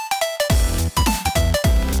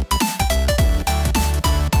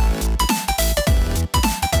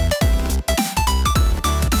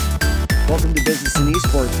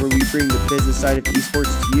North, where we bring the business side of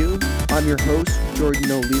esports to you. I'm your host, Jordan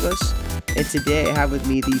Olivas, and today I have with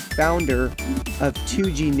me the founder of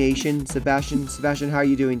 2G Nation, Sebastian. Sebastian, how are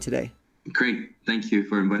you doing today? Great. Thank you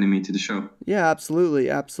for inviting me to the show. Yeah,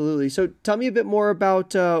 absolutely. So tell me a bit more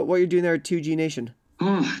about what you're doing there at 2G Nation.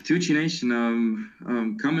 Oh, 2G Nation,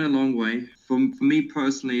 coming a long way. For me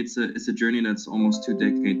personally, it's a journey that's almost 2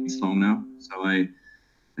 decades long now. So I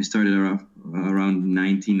started around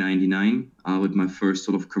 1999 with my first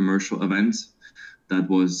sort of commercial event. That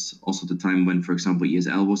was also the time when, for example,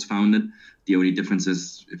 ESL was founded. The only difference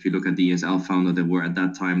is, if you look at the ESL founder, they were at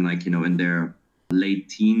that time, in their late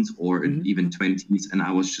teens or even 20s. And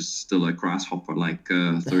I was just still a grasshopper,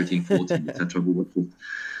 13, 14, etc. who was just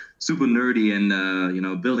super nerdy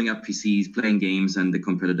and, building up PCs, playing games, and the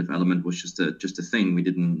competitive element was just a thing. We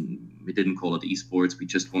didn't call it esports. We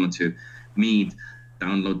just wanted to meet,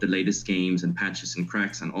 download the latest games and patches and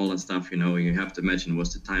cracks and all that stuff. You have to imagine,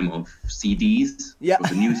 was the time of CDs. Yeah. It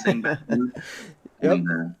was a new thing back then. Yep.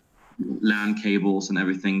 And LAN cables and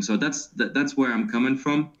everything. So that's where I'm coming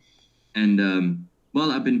from. And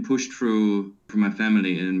I've been pushed through my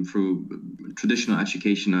family and through traditional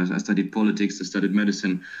education. I studied politics, I studied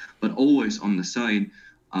medicine, but always on the side,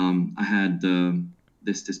 I had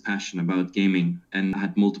this passion about gaming, and I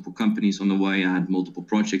had multiple companies on the way. I had multiple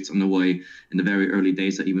projects on the way. In the very early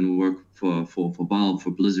days, I even worked for Valve,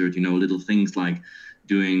 for Blizzard. Little things like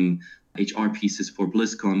doing HR pieces for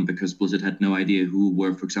BlizzCon, because Blizzard had no idea who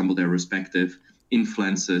were, for example, their respective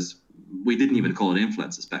influencers. We didn't even call it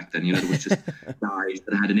influencers back then. It was just guys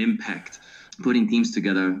that had an impact, putting teams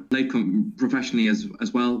together. Played professionally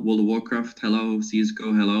as well. World of Warcraft, hello.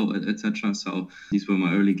 CSGO, hello, etc. So these were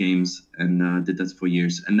my early games, and did that for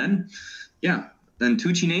years. And then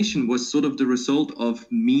 2G Nation was sort of the result of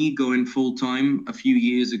me going full time a few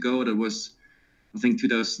years ago. That was, I think,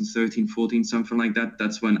 2013, 14, something like that.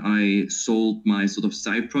 That's when I sold my sort of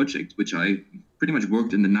side project, which I pretty much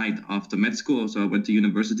worked in the night after med school. So I went to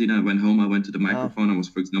university, then I went home, I went to the microphone. I was,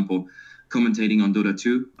 for example, commentating on Dota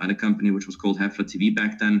 2 at a company which was called Hefla TV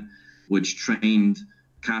back then, which trained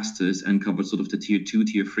casters and covered sort of the tier 2,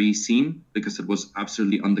 tier 3 scene, because it was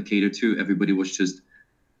absolutely under catered to. Everybody was just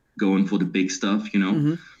going for the big stuff,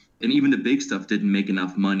 And even the big stuff didn't make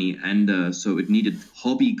enough money. And so it needed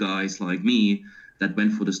hobby guys like me that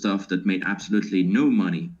went for the stuff that made absolutely no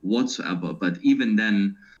money whatsoever. But even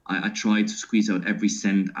then, I tried to squeeze out every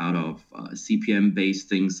cent out of CPM-based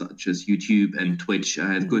things such as YouTube and Twitch.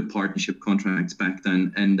 I had good partnership contracts back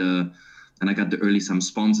then, and I got the early some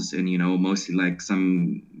sponsors in, mostly like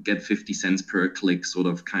some get 50 cents per click sort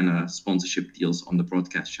of kind of sponsorship deals on the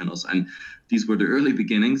broadcast channels. And these were the early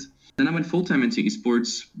beginnings. Then I went full-time into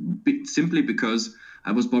esports simply because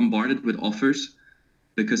I was bombarded with offers.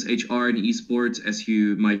 Because HR and esports, as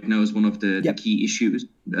you might know, is one of the key issues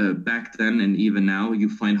back then and even now. You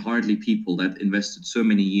find hardly people that invested so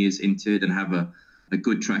many years into it and have a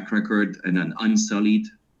good track record and an unsullied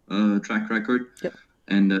track record. Yep.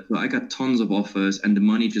 And so I got tons of offers, and the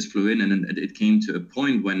money just flew in. And it came to a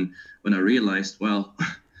point when I realized, well,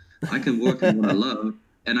 I can work in what I love,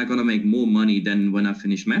 and I'm going to make more money than when I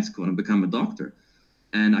finish med school and become a doctor.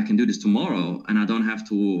 And I can do this tomorrow, and I don't have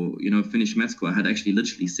to, finish med school. I had actually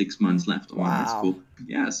literally 6 months left on my med school.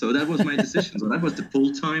 Yeah, so that was my decision. So that was the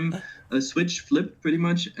full-time switch flip, pretty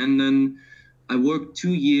much. And then I worked 2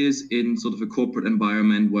 years in sort of a corporate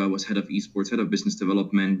environment where I was head of esports, head of business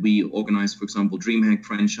development. We organized, for example, DreamHack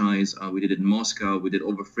franchise. We did it in Moscow. We did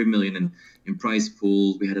over 3 million in prize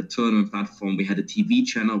pools. We had a tournament platform. We had a TV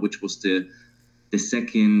channel, which was the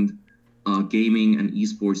second gaming and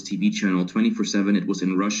esports TV channel, 24/7. It was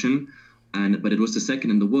in Russian, but it was the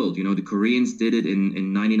second in the world. The Koreans did it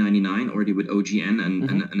in 1999 already with OGN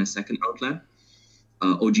and a second outlet.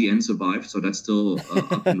 OGN survived, so that's still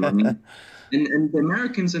up and running. And the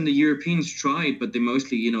Americans and the Europeans tried, but they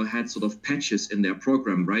mostly, had sort of patches in their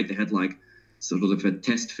program, right? They had like sort of a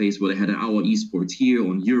test phase where they had our esports here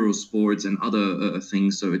on Eurosports and other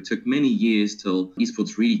things. So it took many years till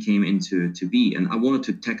esports really came into be. And I wanted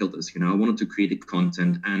to tackle this, I wanted to create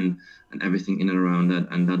content and everything in and around that.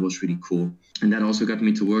 And that was really cool. And that also got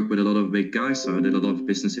me to work with a lot of big guys. So I did a lot of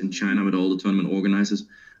business in China with all the tournament organizers.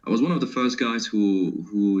 I was one of the first guys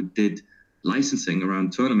who did licensing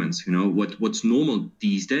around tournaments. What's normal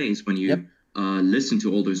these days when you listen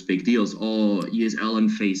to all those big deals, all ESL and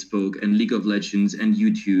Facebook and League of Legends and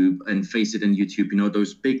YouTube and Faceit and YouTube,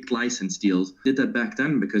 those big license deals. Did that back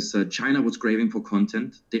then because China was craving for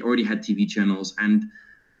content. They already had TV channels, and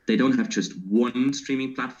they don't have just one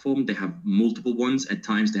streaming platform. They have multiple ones. At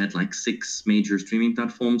times they had like 6 major streaming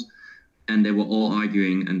platforms, and they were all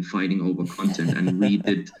arguing and fighting over content. And we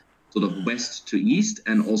did sort of west to east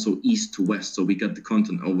and also east to west. So we got the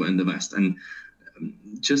content over in the west. And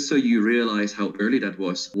just so you realize how early that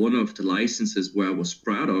was, one of the licenses where I was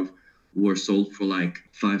proud of were sold for like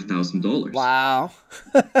 $5,000. Wow.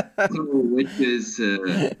 Which is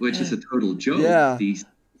a total joke. Yeah.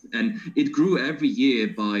 And it grew every year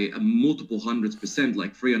by a multiple hundreds percent,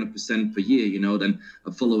 like 300% per year. Then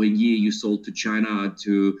a following year you sold to China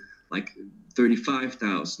to like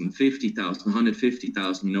 35,000, 50,000,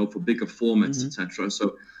 150,000. For bigger formats, etc.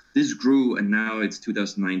 So this grew, and now it's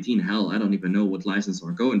 2019. Hell, I don't even know what license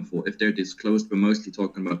are going for. If they're disclosed, we're mostly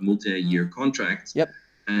talking about multi-year contracts. Yep.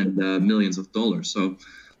 And millions of dollars. So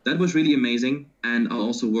that was really amazing. And I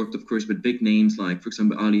also worked, of course, with big names like, for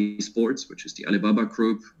example, Ali Sports, which is the Alibaba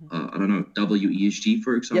Group. I don't know, WESG,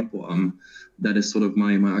 for example. Yep. That is sort of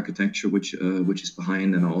my architecture, which is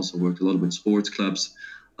behind. And I also worked a lot with sports clubs,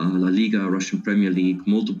 La Liga, Russian Premier League,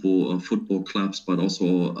 multiple football clubs, but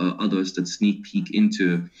also others that sneak peek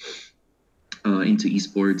into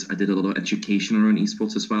esports. I did a lot of education around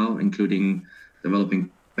esports as well, including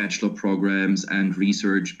developing bachelor programs and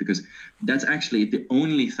research, because that's actually the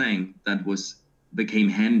only thing that became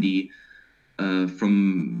handy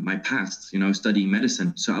from my past, studying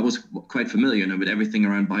medicine. So I was quite familiar with everything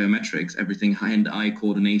around biometrics, everything hand-eye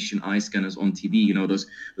coordination, eye scanners on TV,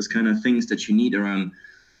 those kind of things that you need around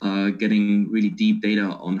getting really deep data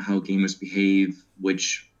on how gamers behave,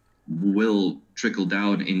 which will trickle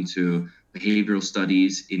down into behavioral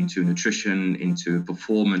studies, into nutrition, into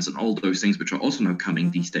performance, and all those things, which are also now coming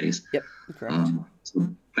these days. Yep, correct. So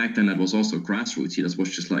back then, that was also grassroots. That was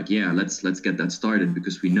just like, yeah, let's get that started,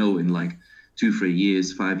 because we know in like 2-3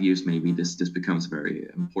 years, 5 years maybe, this becomes very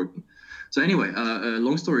important. So anyway,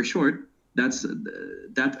 long story short, that's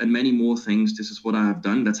that and many more things. This is what I have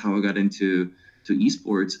done. That's how I got into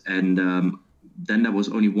esports, and then there was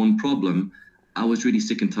only one problem. I was really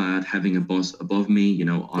sick and tired having a boss above me,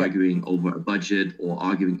 arguing over a budget or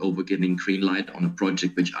arguing over getting green light on a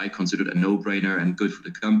project, which I considered a no-brainer and good for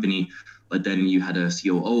the company. But then you had a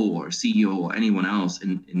COO or a CEO or anyone else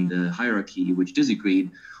in the hierarchy which disagreed,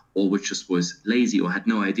 or which just was lazy or had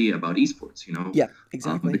no idea about esports, Yeah,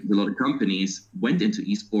 exactly. Because a lot of companies went into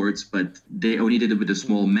esports, but they only did it with a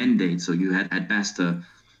small mandate. So you had at best a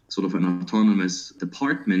sort of an autonomous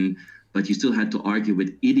department, but you still had to argue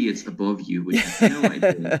with idiots above you, which had no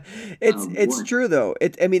idea. It's true though.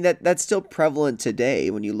 That's still prevalent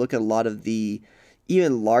today when you look at a lot of the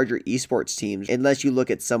even larger esports teams. Unless you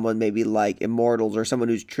look at someone maybe like Immortals or someone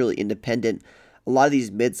who's truly independent, a lot of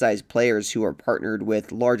these mid-sized players who are partnered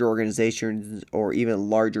with larger organizations or even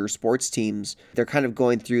larger sports teams, they're kind of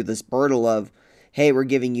going through this hurdle of, hey, we're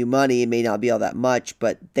giving you money. It may not be all that much,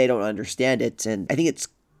 but they don't understand it. And I think it's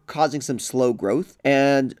causing some slow growth.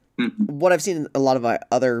 And what I've seen in a lot of my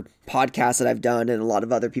other podcasts that I've done and a lot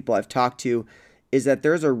of other people I've talked to is that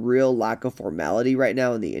there's a real lack of formality right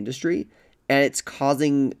now in the industry, and it's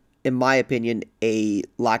causing, in my opinion, a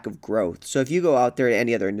lack of growth. So if you go out there in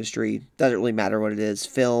any other industry, doesn't really matter what it is,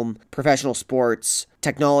 film, professional sports,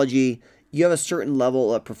 technology, you have a certain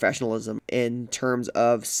level of professionalism in terms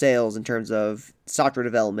of sales, in terms of software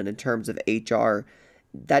development, in terms of HR.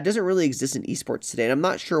 That doesn't really exist in esports today. And I'm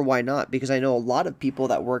not sure why not, because I know a lot of people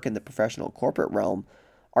that work in the professional corporate realm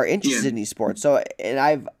are interested in esports. So, and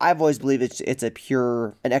I've always believed it's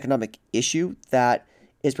an economic issue that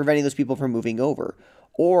is preventing those people from moving over.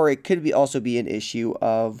 Or it could also be an issue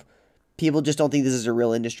of people just don't think this is a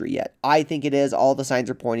real industry yet. I think it is. All the signs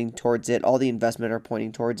are pointing towards it. All the investment are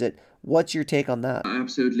pointing towards it. What's your take on that? I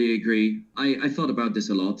absolutely agree. I thought about this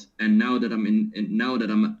a lot, and now that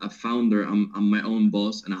I'm a founder, I'm my own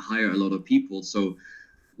boss, and I hire a lot of people. So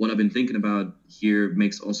what I've been thinking about here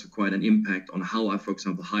makes also quite an impact on how I, for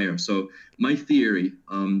example, hire. So my theory,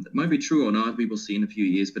 it might be true or not, we will see in a few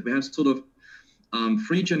years, but we have sort of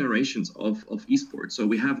 3 generations of esports. So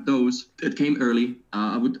we have those that came early.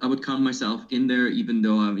 I would count myself in there, even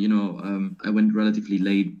though I went relatively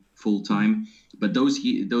late full time. But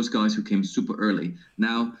those guys who came super early,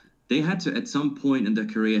 now they had to, at some point in their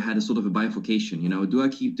career, had a sort of a bifurcation. Do I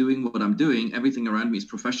keep doing what I'm doing? Everything around me is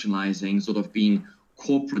professionalizing, sort of being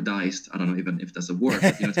corporatized. I don't know even if that's a word,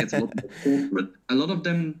 but it gets a lot more corporate. A lot of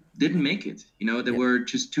them didn't make it. They were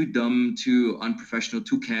just too dumb, too unprofessional,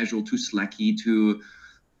 too casual, too slacky to,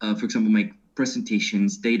 for example, make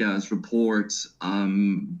presentations, data, reports,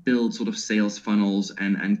 build sort of sales funnels,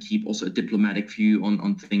 and keep also a diplomatic view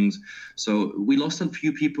on things. So we lost a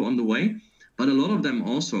few people on the way, but a lot of them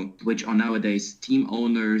also, which are nowadays team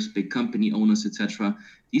owners, big company owners, etc.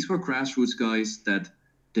 These were grassroots guys that,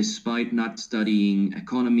 despite not studying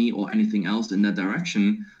economy or anything else in that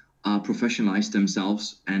direction, professionalize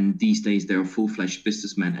themselves, and these days they're full-fledged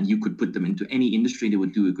businessmen, and you could put them into any industry, they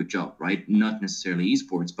would do a good job, right? Not necessarily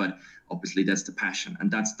esports, but obviously that's the passion,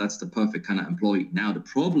 and that's the perfect kind of employee. Now the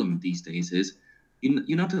problem these days is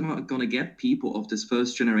you're not going to get people of this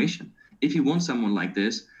first generation. If you want someone like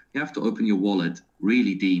this, you have to open your wallet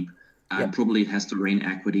really deep, and Yep. probably it has to rain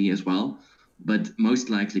equity as well. But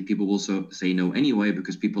most likely people will say no anyway,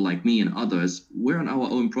 because people like me and others, we're on our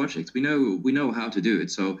own projects. We know how to do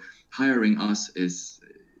it. So hiring us is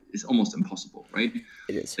almost impossible, right?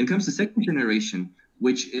 It is. Then comes the second generation,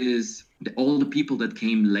 which is all the people that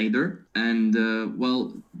came later. And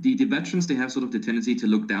well, the veterans, they have sort of the tendency to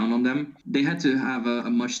look down on them. They had to have a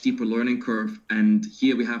much steeper learning curve. And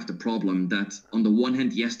here we have the problem that on the one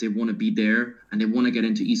hand, yes, they want to be there and they want to get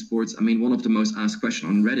into esports. I mean, one of the most asked questions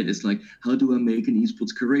on Reddit is like, how do I make an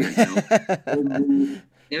esports career?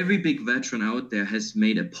 Every big veteran out there has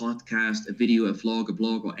made a podcast, a video, a vlog, a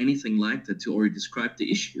blog, or anything like that to already describe the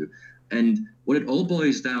issue. And what it all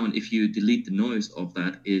boils down, if you delete the noise of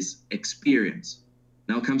that, is experience.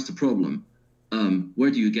 Now comes the problem.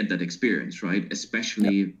 Where do you get that experience, right?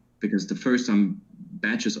 Especially because the first time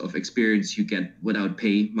batches of experience you get without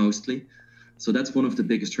pay mostly. So that's one of the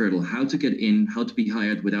biggest hurdle: how to get in, how to be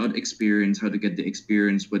hired without experience, how to get the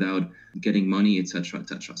experience without getting money, etc.,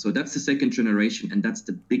 etc. So that's the second generation, and that's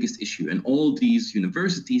the biggest issue. And all these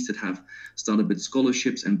universities that have started with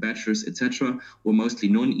scholarships and bachelors, etc., where mostly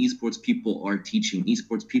non-esports people are teaching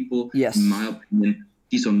esports people. Yes. In my opinion,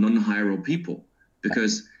 these are non-hireable people,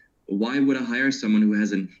 because why would I hire someone who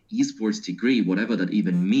has an esports degree, whatever that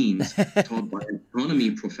even means, taught by an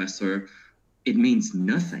economy professor? It means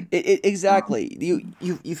nothing. Exactly.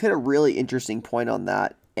 You've hit a really interesting point on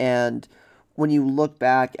that. And when you look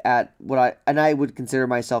back at I would consider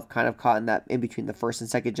myself kind of caught in that in between the first and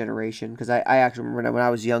second generation, because I actually remember when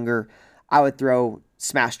I was younger, I would throw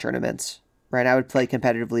Smash tournaments, right? I would play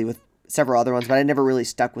competitively with several other ones, but I never really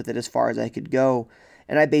stuck with it as far as I could go.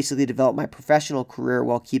 And I basically developed my professional career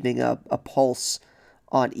while keeping a pulse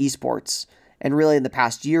on esports. And really in the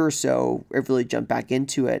past year or so, I've really jumped back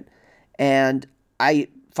into it. And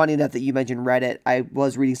funny enough that you mentioned Reddit, I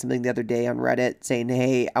was reading something the other day on Reddit saying,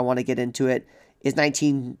 hey, I want to get into it. Is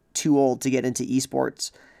 19 too old to get into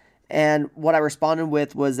esports? And what I responded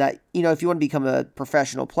with was that, if you want to become a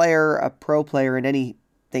professional player, a pro player in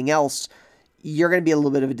anything else, you're going to be a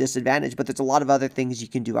little bit of a disadvantage, but there's a lot of other things you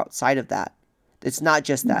can do outside of that. It's not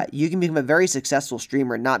just that. You can become a very successful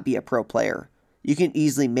streamer and not be a pro player. You can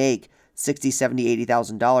easily make $60,000, $70,000,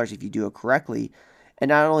 $80,000 if you do it correctly. And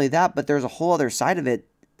not only that, but there's a whole other side of it,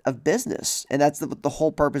 of business. And that's the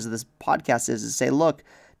whole purpose of this podcast is to say, look,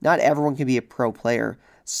 not everyone can be a pro player.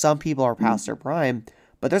 Some people are past their prime,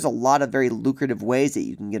 but there's a lot of very lucrative ways that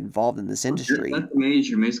you can get involved in this industry. That's a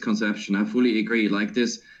major misconception. I fully agree. Like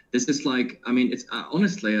this is like, I mean, it's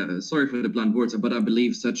honestly, sorry for the blunt words, but I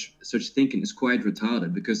believe such thinking is quite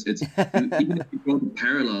retarded, because it's even if you draw the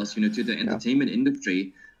parallels, to the entertainment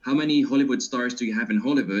industry. How many Hollywood stars do you have in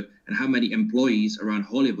Hollywood, and how many employees around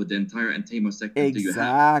Hollywood, the entire entertainment sector, do you have?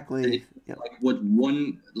 Exactly. Like what,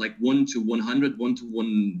 1 to 100, 1 to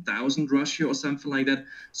 1,000 ratio or something like that.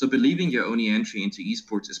 So believing your only entry into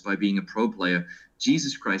esports is by being a pro player.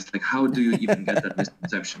 Jesus Christ, like how do you even get that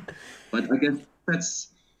misconception? But I guess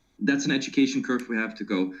that's an education curve we have to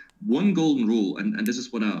go. One golden rule, and this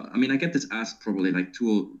is what I get this asked probably like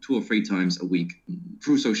two or three times a week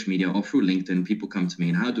through social media or through LinkedIn. People come to me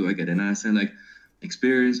and how do I get in? And I say like,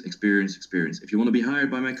 experience. If you want to be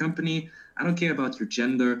hired by my company, I don't care about your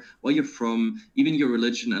gender, where you're from, even your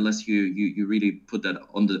religion, unless you really put that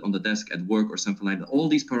on the desk at work or something like that. All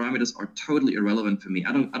these parameters are totally irrelevant for me.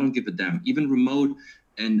 I don't give a damn. Even remote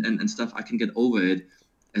and stuff, I can get over it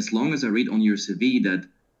as long as I read on your CV that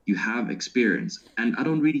you have experience. And I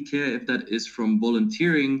don't really care if that is from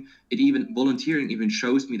volunteering. Volunteering even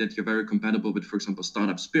shows me that you're very compatible with, for example,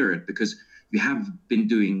 Startup Spirit, because you have been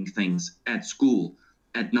doing things at school,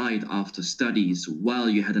 at night, after studies, while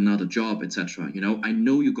you had another job, etc. I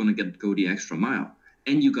know you're going to go the extra mile,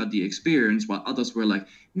 and you got the experience, while others were like,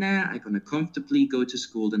 nah, I'm going to comfortably go to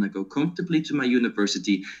school, then I go comfortably to my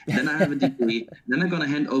university, then I have a degree, then I'm going to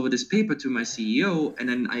hand over this paper to my CEO, and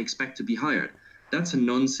then I expect to be hired. That's a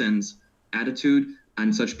nonsense attitude,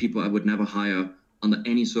 and such people I would never hire under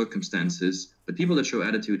any circumstances. But people that show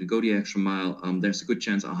attitude and go the extra mile, there's a good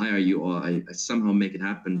chance I'll hire you, or I somehow make it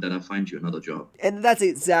happen that I'll find you another job. And that's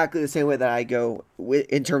exactly the same way that I go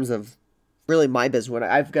in terms of really my business. When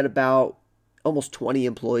I've got about almost 20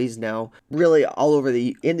 employees now, really all over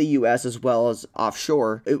in the US as well as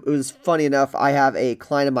offshore. It was funny enough, I have a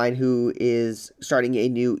client of mine who is starting a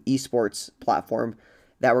new esports platform.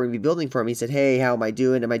 that we're going to be building for him. He said, hey, how am I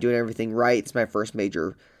doing? Am I doing everything right? It's my first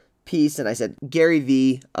major piece. And I said, Gary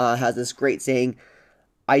Vee has this great saying,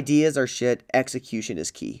 ideas are shit, execution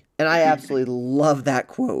is key. And I absolutely love that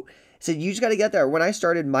quote. He said, you just got to get there. When I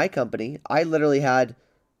started my company, I literally had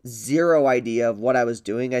zero idea of what I was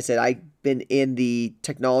doing. I said, I've been in the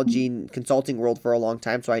technology and consulting world for a long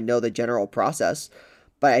time, so I know the general process.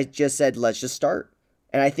 But I just said, let's just start.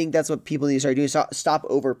 And I think that's what people need to start doing. Stop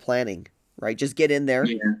over planning, right? Just get in there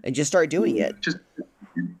and just start doing it.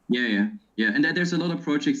 Yeah. And there's a lot of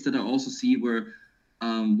projects that I also see where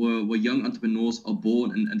young entrepreneurs are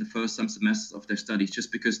born in the first some semesters of their studies,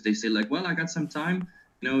 just because they say like, well, I got some time.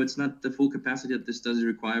 It's not the full capacity that this does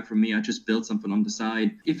require from me. I just built something on the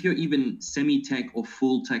side. If you're even semi-tech or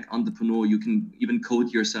full-tech entrepreneur, you can even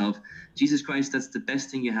code yourself. Jesus Christ, that's the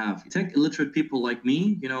best thing you have. Tech illiterate people like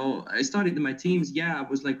me, I started in my teens. Yeah, I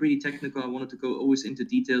was like really technical. I wanted to go always into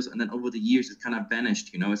details. And then over the years, it kind of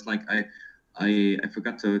vanished. It's like I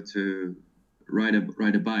forgot to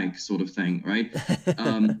ride a bike sort of thing, right?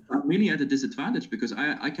 I'm really at a disadvantage because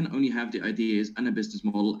I can only have the ideas and a business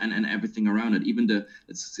model and everything around it, even the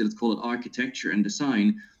let's call it architecture and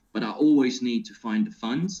design, but I always need to find the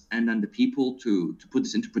funds and then the people to put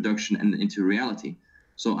this into production and into reality.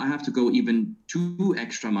 So I have to go even 2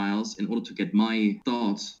 extra miles in order to get my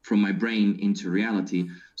thoughts from my brain into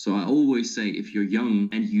reality. So I always say, if you're young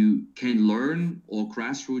and you can learn or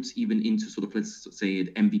grassroots even into sort of, let's say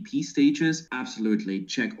it, MVP stages, absolutely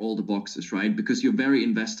check all the boxes, right? Because you're very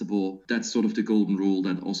investable. That's sort of the golden rule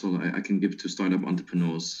that also I can give to startup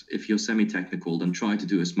entrepreneurs. If you're semi-technical, then try to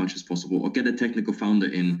do as much as possible or get a technical founder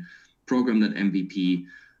in, program that MVP,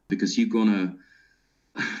 because you're gonna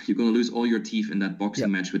lose all your teeth in that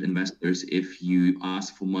boxing match with investors if you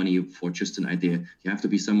ask for money for just an idea. You have to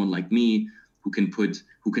be someone like me who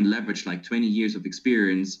can leverage like 20 years of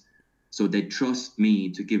experience, so they trust me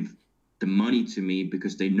to give the money to me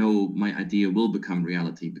because they know my idea will become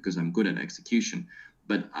reality because I'm good at execution.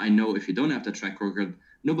 But I know if you don't have that track record,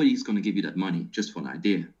 nobody's going to give you that money just for an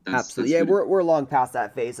idea. Absolutely. Yeah, we're long past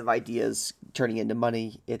that phase of ideas turning into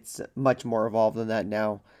money. It's much more evolved than that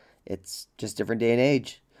now. It's just different day and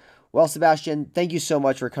age. Well, Sebastian, thank you so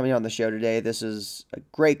much for coming on the show today. This is a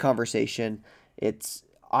great conversation. It's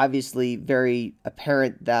obviously very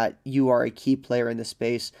apparent that you are a key player in this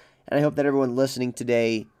space, and I hope that everyone listening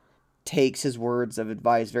today takes his words of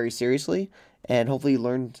advice very seriously, and hopefully you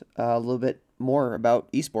learned a little bit more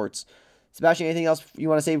about esports. Sebastian, anything else you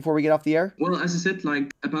want to say before we get off the air? Well, as I said,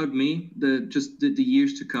 like about me, the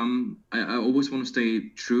years to come, I always want to stay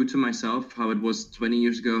true to myself, how it was 20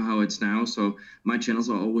 years ago, how it's now. So my channels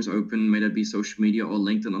are always open, may that be social media or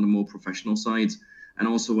LinkedIn on the more professional sides. And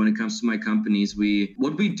also when it comes to my companies,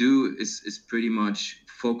 what we do is pretty much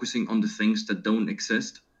focusing on the things that don't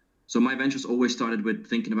exist. So my ventures always started with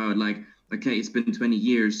thinking about like, okay, it's been 20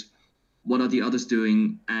 years. What are the others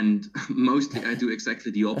doing? And mostly I do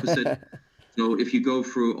exactly the opposite. So if you go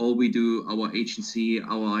through all we do, our agency,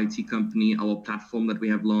 our IT company, our platform that we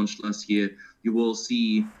have launched last year, you will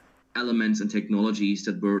see elements and technologies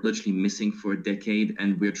that were literally missing for a decade.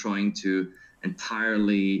 And we're trying to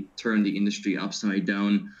entirely turn the industry upside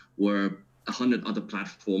down, where 100 other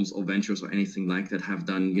platforms or ventures or anything like that have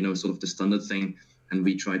done, sort of the standard thing. And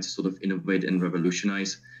we try to sort of innovate and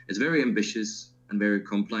revolutionize. It's very ambitious and very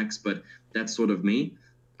complex, but that's sort of me.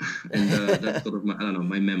 And that's sort of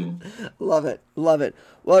my memo. Love it.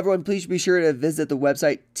 Well, everyone, please be sure to visit the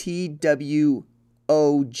website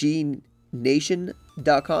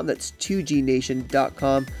twognation.com. That's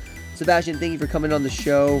 2gnation.com. Sebastian, thank you for coming on the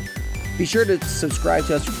show. Be sure to subscribe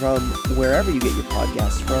to us from wherever you get your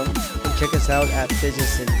podcasts from. And check us out at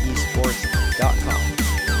businessandesports.com.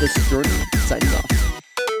 This is Jordan, signing off.